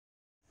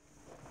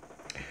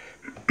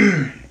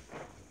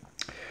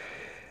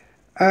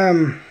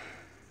um,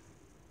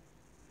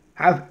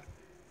 I've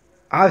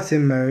I've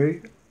seen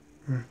Mary.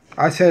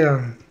 I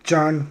said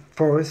John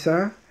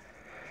Forrester.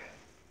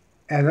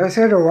 And I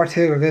said what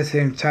he was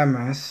listening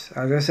Thomas.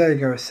 I just said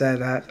go say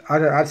that.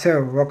 I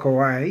said walk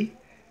away.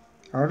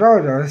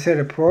 Although I said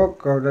a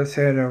pork or I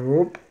said a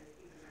whoop.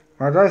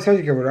 Although I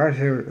said go what I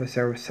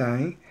was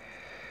saying.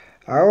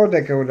 I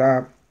would go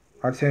up.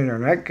 I said the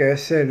neck, I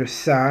said the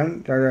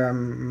son, the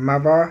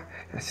mother,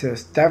 I said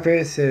Steffi,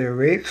 I said the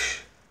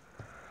witch.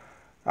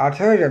 I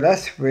told you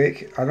last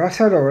week, I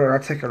said I'll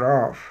take it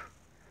off.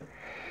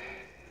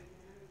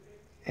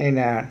 And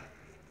yeah,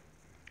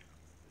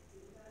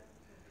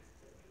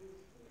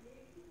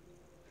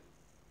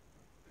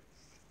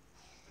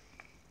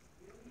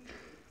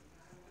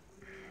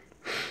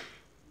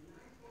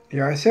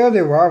 I said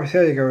the wife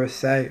said you go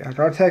say, I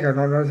don't take it, I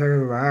don't take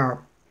it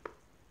out.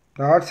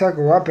 I'll take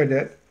it up in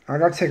it. I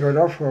don't take it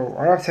off.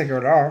 I don't take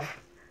it off.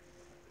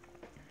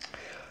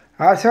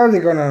 I told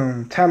you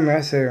gonna tell me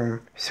I said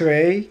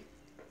sweet.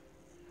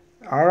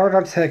 I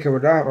don't take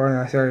it off when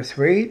I said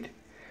sweet.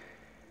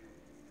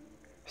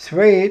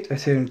 Sweet, I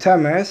said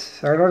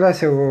Thomas. I don't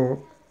say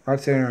well. I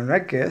said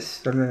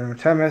necklace. I said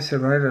Thomas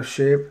and little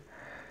sheep.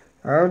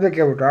 I don't take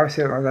it off.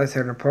 I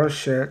said the post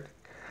shit.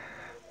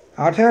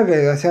 I tell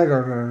you, I said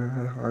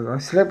I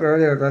slept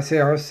earlier. I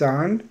said I was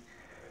sound.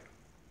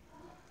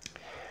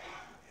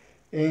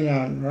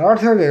 And I'll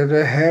tell you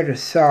the head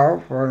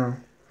itself. I'll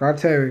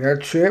tell you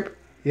that trip.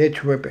 You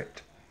trip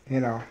it.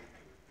 You know.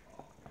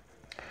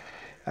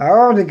 I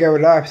already go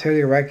live to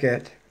the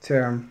record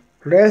to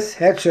Bliss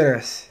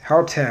Hatchless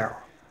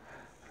Hotel.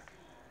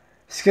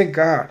 Skid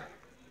God.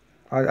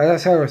 I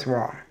said it was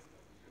wrong.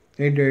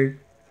 You do.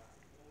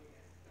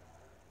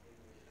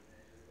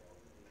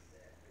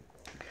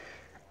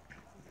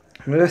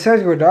 When I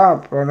said good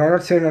up, or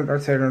not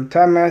saying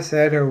Thomas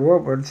said a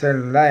whoop and said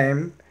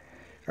lame.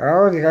 I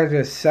already got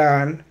the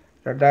sun,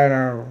 the died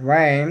on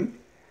rain.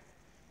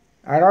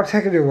 I don't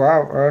take it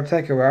off, or I'll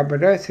take it off,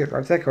 but that's it,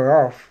 I'll take it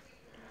off.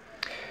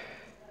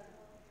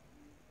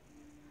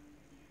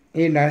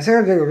 You know, I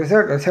said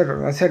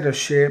the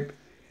ship.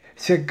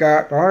 She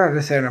got all I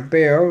said a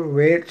bill,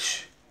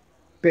 which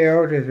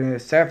bill is in the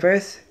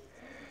surface.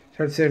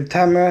 So it's in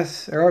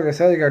Thomas, all I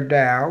said go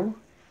down.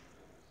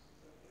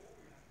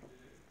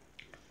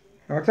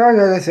 I told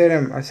you I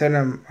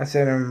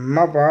said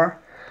mother.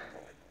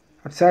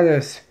 I said the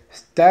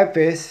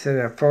Steffis,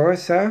 the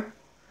Forza.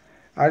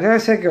 I don't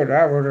think it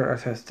out with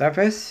the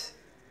Steffis.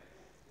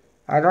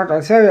 I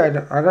don't say I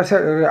don't say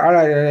I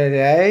like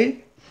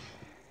the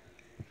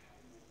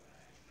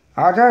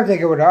I don't think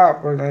it would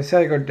up when I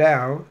say go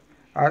down.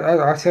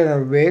 I said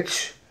a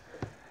witch.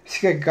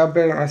 She get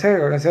goblin. I said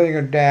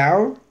go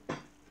down.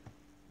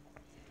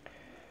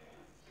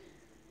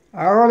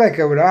 I don't like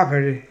it would up.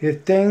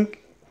 You think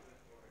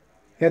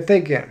you're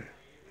thinking,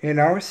 you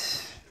know.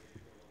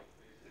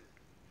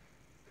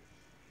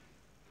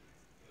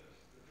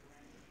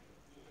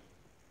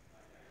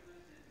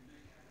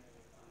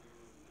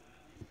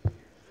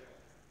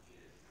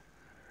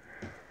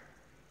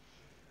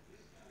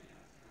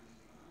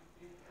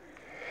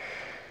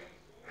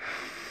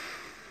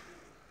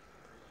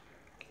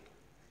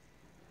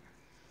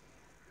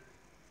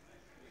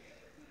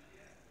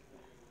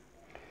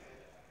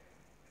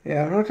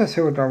 Yeah, I'm not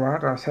sure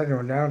what I said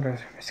down to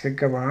skip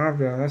go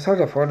on. I saw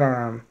the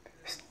photo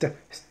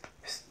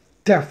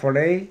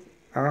Stephanie.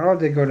 I don't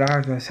think go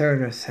down to the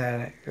said I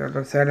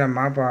said a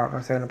map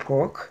I said a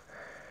pork.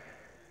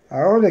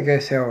 I only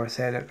guess I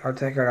said it. I'll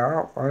take it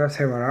out. I'll just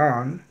have it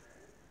on.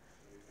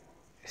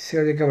 See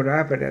what they go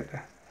down with it.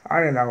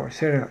 I don't know what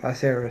I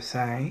said it was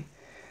saying.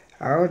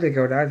 I only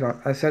go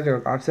down. I said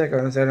I'll take it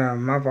and said a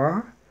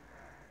mother.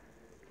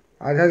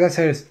 I think I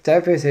said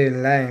Steph is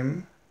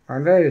lame. I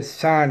know it's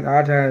signed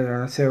out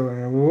and I said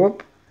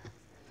whoop.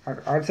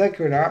 I'll take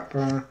it up.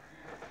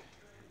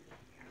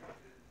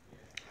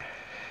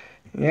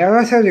 Yeah,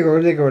 I said you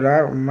go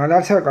down.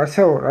 I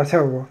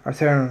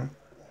said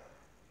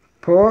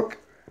pork,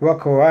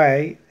 walk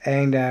away,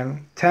 and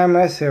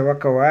Thomas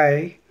walk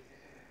away.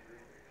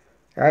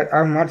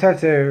 I'm not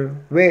to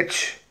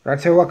rich. I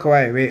said walk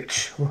away,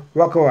 rich.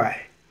 Walk away.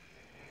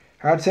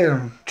 I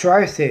said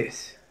try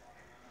this.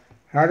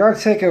 I don't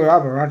take it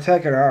up, I'll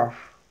take it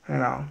off, you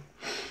know.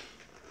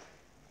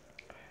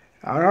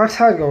 I don't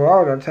take it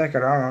out, I'll take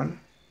it on.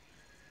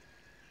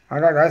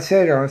 I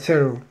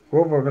said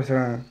whoop,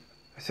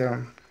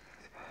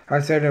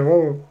 I said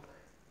whoop,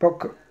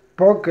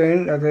 pork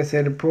in, I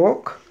said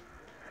pork.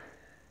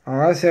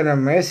 I said a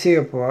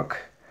messy pork.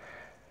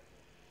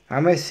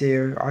 I miss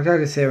you. I tried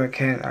to say I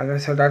can't. I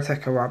just said I'll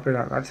take it off,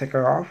 I'll take it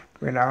off,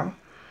 you know.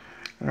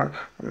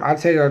 I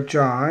said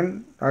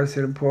John. I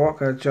said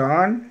pork,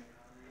 John.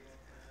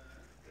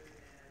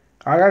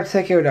 I don't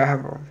take it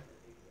off.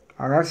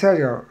 I don't tell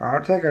you.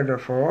 I'll take it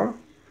before.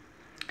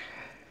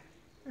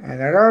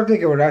 And I don't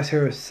think it would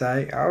actually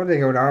say. I don't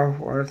think it would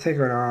off. I'll take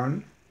it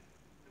on.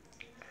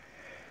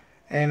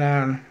 And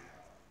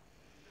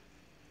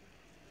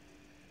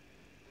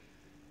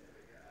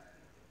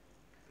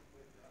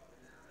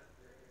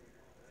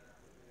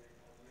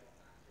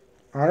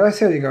I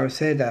said you're gonna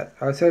say that.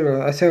 Well,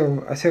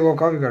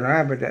 God, you're gonna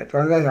have that.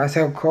 Unless I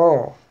said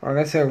call,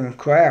 unless I said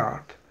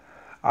crowd.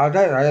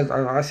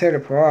 I said the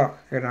park,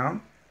 you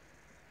know.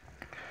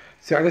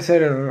 So I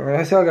said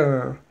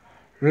a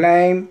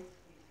lame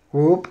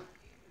whoop.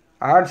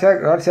 I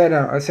said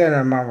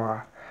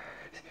mama.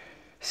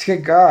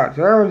 Skid God.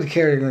 So I was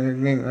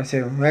carrying. I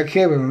said my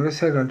kid was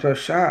said until a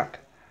shot.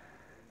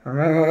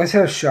 I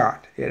said a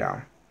shot, you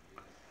know.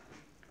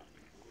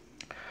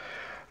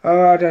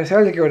 I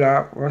said to get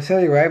up. I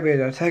said you right,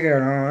 but I take it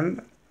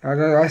on.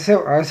 I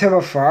said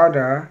my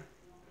father.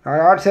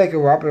 I'll take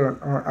you up.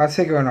 I'll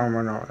take you on my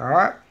own. All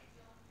right.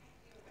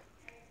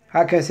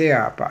 I can see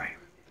you. Bye.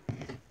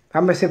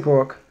 I'm a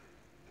support.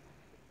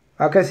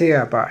 I can see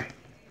you. Bye.